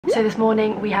So this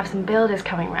morning we have some builders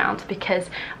coming around because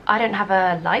I don't have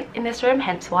a light in this room,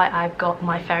 hence why I've got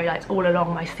my fairy lights all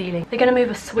along my ceiling. They're going to move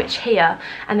a switch here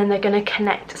and then they're going to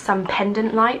connect some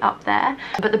pendant light up there.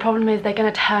 But the problem is they're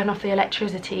going to turn off the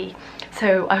electricity,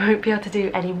 so I won't be able to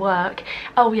do any work.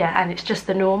 Oh yeah, and it's just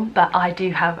the norm, but I do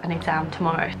have an exam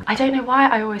tomorrow. I don't know why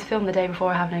I always film the day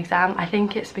before I have an exam. I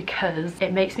think it's because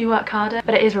it makes me work harder,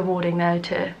 but it is rewarding though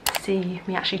to see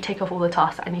me actually tick off all the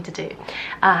tasks that I need to do.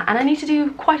 And I need to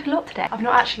do quite a lot today. I've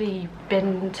not actually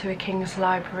been to a King's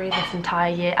library this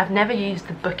entire year. I've never used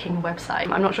the booking website.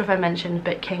 I'm not sure if I mentioned,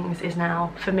 but King's is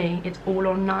now, for me, it's all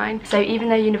online. So even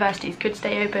though universities could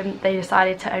stay open, they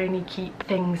decided to only keep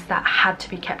things that had to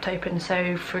be kept open.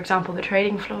 So for example, the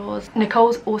trading floors.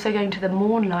 Nicole's also going to the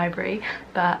Maughan library,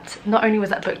 but not only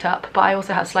was that booked up, but I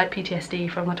also have slight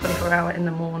PTSD from the 24-hour in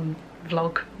the Maughan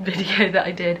vlog video that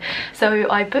I did. So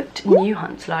I booked New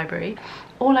Hunt's library.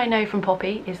 All I know from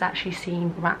Poppy is that she's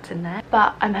seen rats in there,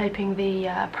 but I'm hoping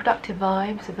the productive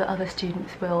vibes of the other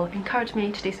students will encourage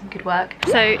me to do some good work.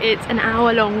 So it's an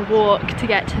hour-long walk to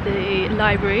get to the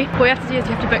library. What you have to do is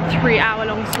you have to book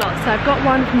 3-hour-long slots. So I've got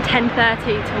one from 10:30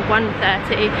 to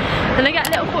 1:30. Then I get a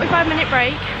little 45-minute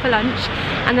break for lunch,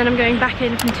 and then I'm going back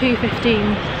in from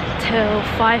 2:15 till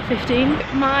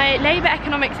 5:15. My Labour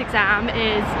Economics exam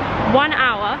is 1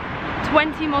 hour,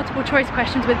 20 multiple choice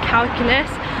questions with calculus.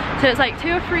 So it's like 2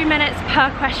 or 3 minutes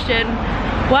per question,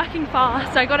 working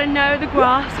fast, so I gotta know the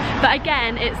graphs. But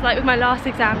again, it's like with my last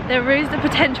exam, there is the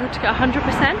potential to get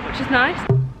 100%, which is nice.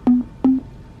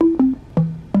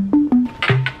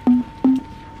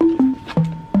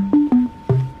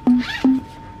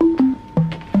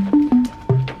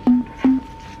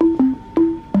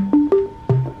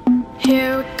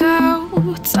 Here we go,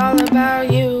 it's all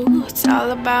about you, it's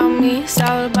all about me, it's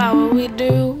all about what we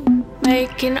do.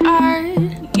 Making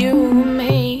art, you and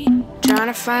me, trying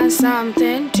to find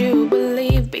something to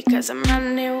believe, because I'm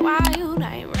running wild,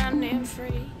 I ain't running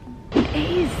free. It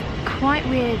is quite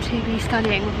weird to be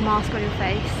studying with a mask on your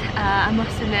face, I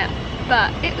must admit.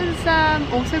 But it was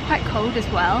also quite cold as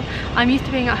well. I'm used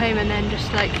to being at home and then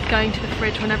just like going to the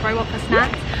fridge whenever I want for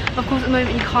snacks. Of course at the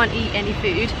moment you can't eat any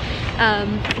food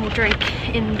or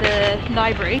drink in the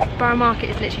library. Borough Market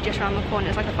is literally just around the corner,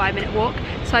 it's like a 5-minute walk.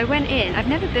 So I went in, I've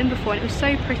never been before, and it was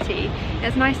so pretty. It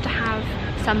was nice to have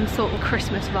some sort of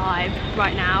Christmas vibe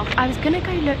right now. I was gonna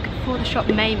go look for the shop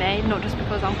Mei-Mei, not just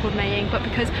because I'm called Mei-Ying, but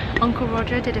because Uncle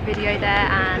Roger did a video there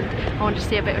and I wanted to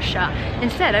see if it was shut.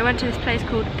 Instead I went to this place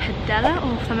called Padella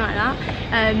or something like that,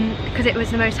 because it was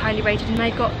the most highly rated, and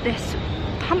they got this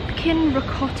pumpkin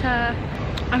ricotta.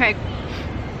 Okay,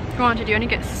 granted you only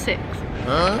get 6.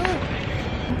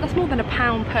 That's more than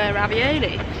 £1 per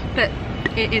ravioli, but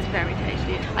it is very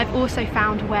tasty. I've also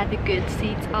found where the good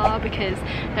seats are, because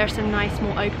there are some nice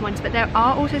more open ones, but there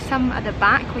are also some at the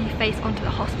back where you face onto the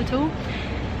hospital,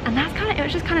 and that's kind of, it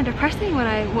was just kind of depressing when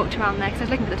I walked around there because I was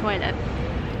looking for the toilet,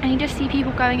 and you just see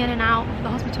people going in and out of the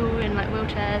hospital in like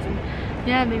wheelchairs, and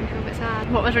yeah, it made me feel a bit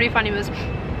sad. What was really funny was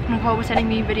Nicole was sending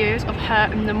me videos of her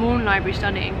in the Maughan library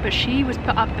studying, but she was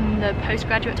put up in the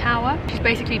postgraduate tower. She's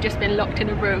basically just been locked in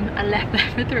a room and left there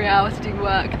for 3 hours to do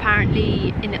work.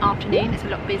 Apparently in the afternoon it's a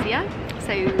lot busier,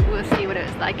 so we'll see what it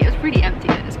was like. It was really empty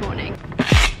though this morning.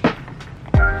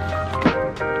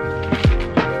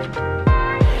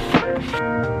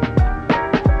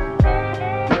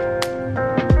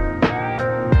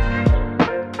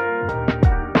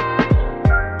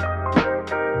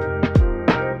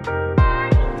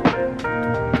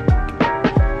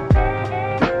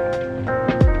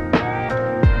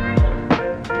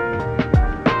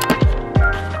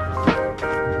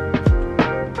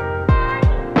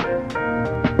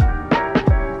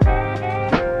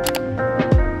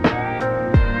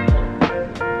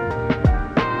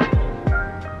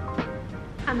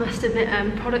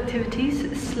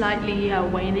 Productivity's slightly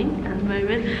waning at the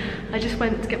moment. I just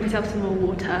went to get myself some more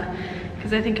water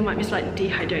because I think I might be slightly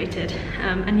dehydrated,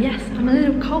 and yes, I'm a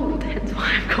little cold, hence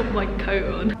why I've got my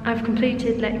coat on. I've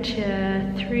completed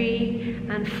lecture 3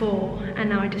 and 4, and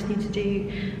now I just need to do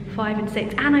 5 and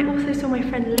 6. And I also saw my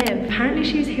friend Liv. Apparently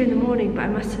she was here in the morning, but I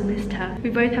must have missed her. We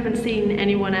both haven't seen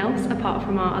anyone else apart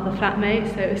from our other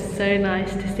flatmate, so it was so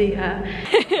nice to see her.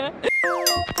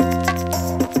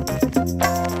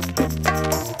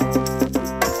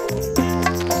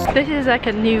 This is like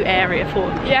a new area for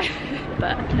me. Yeah.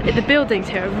 But the buildings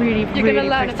here are really, really pretty. You're gonna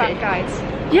learn about guides.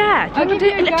 Yeah. Do you want to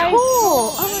do a tour?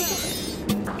 Oh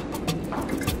my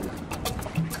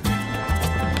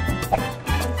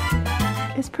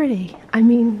god. It's pretty. I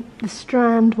mean, the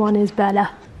Strand one is better.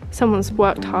 Someone's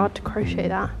worked hard to crochet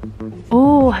that.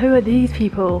 Oh, who are these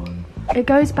people? It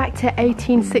goes back to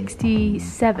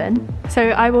 1867. So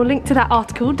I will link to that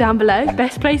article down below.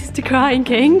 Best places to cry in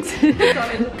Kings.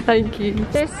 Thank you.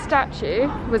 This statue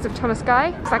was of Thomas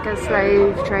Guy. It's like a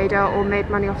slave trader or made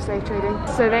money off slave trading.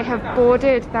 So they have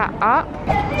boarded that up.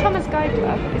 Thomas Guy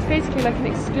Club is basically like an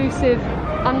exclusive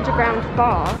underground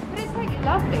bar. But it's like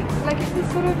lovely. Like it's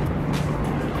this sort of,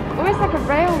 almost like a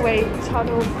railway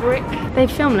tunnel brick. They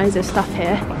filmed loads of stuff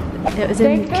here. It was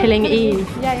in Killing Eve.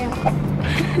 Yeah.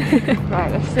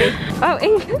 Right, let's see. Oh,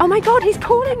 England. Oh my god, he's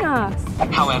calling us!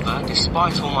 However,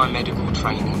 despite all my medical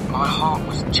training, my heart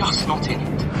was just not in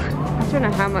it. I don't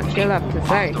know how much you'll have to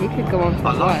say. He could go on for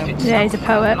a while. Yeah, he's a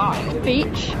poet.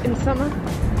 Beach in summer.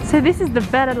 So this is the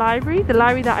better library, the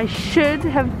library that I should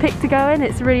have picked to go in.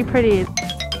 It's really pretty.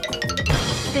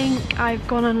 I think I've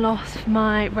gone and lost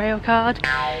my rail card,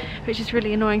 which is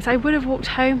really annoying. So I would have walked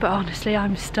home, but honestly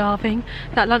I'm starving.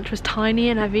 That lunch was tiny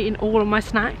and I've eaten all of my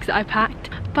snacks that I packed.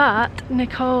 But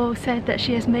Nicole said that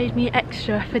she has made me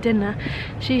extra for dinner.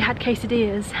 She had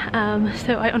quesadillas,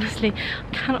 so I honestly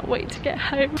cannot wait to get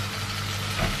home.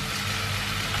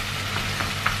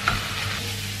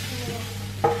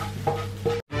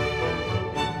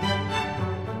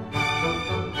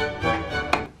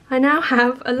 I now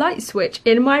have a light switch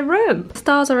in my room. The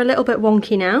stars are a little bit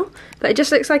wonky now, but it just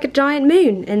looks like a giant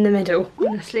moon in the middle.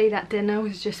 Honestly, that dinner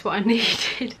was just what I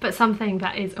needed. But something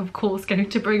that is, of course, going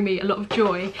to bring me a lot of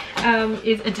joy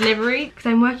is a delivery. Because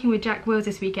I'm working with Jack Wills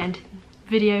this weekend.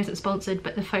 Videos are sponsored,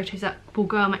 but the photos that will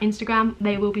go on my Instagram,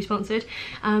 they will be sponsored.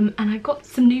 And I got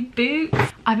some new boots.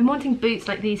 I've been wanting boots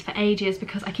like these for ages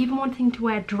because I keep on wanting to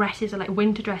wear dresses or like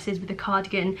winter dresses with a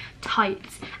cardigan,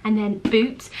 tights, and then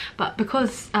boots. But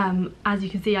because, as you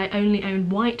can see, I only own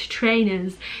white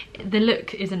trainers, the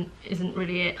look isn't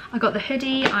really it. I got the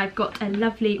hoodie, I've got a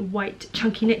lovely white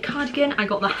chunky knit cardigan, I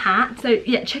got the hat. So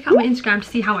yeah, check out my Instagram to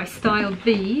see how I styled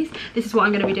these. This is what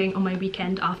I'm going to be doing on my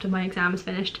weekend after my exam is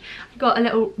finished. I got a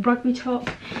little rugby top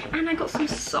and I got some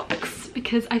socks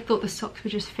because I thought the socks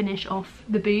would just finish off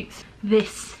the boots.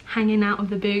 This hanging out of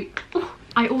the boot. Ooh.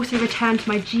 I also returned to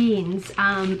my jeans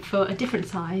for a different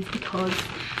size because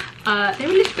they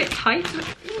were a little bit tight.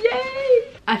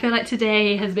 Yay! I feel like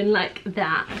today has been like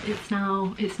that. It's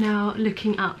now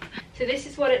looking up. So this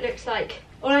is what it looks like.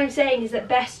 All I'm saying is that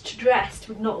best dressed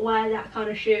would not wear that kind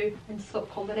of shoe and sock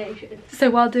combination. So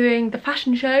while doing the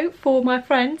fashion show for my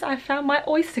friends, I found my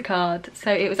Oyster card.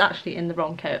 So it was actually in the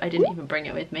wrong coat. I didn't even bring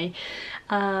it with me.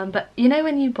 But you know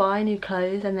when you buy new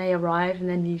clothes and they arrive and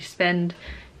then you spend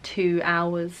 2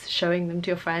 hours showing them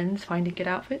to your friends, finding good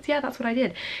outfits? Yeah, that's what I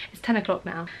did. It's 10 o'clock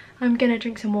now. I'm gonna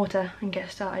drink some water and get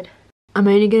started. I'm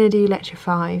only gonna do lecture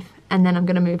 5 and then I'm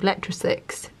gonna move lecture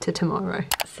 6 to tomorrow.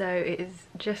 So it is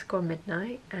just gone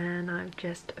midnight and I've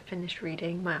just finished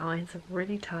reading. My eyes are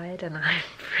really tired and I'm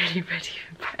really ready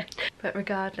for bed. But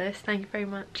regardless, thank you very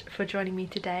much for joining me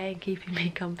today and keeping me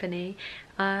company.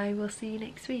 I will see you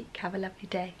next week. Have a lovely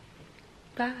day.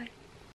 Bye.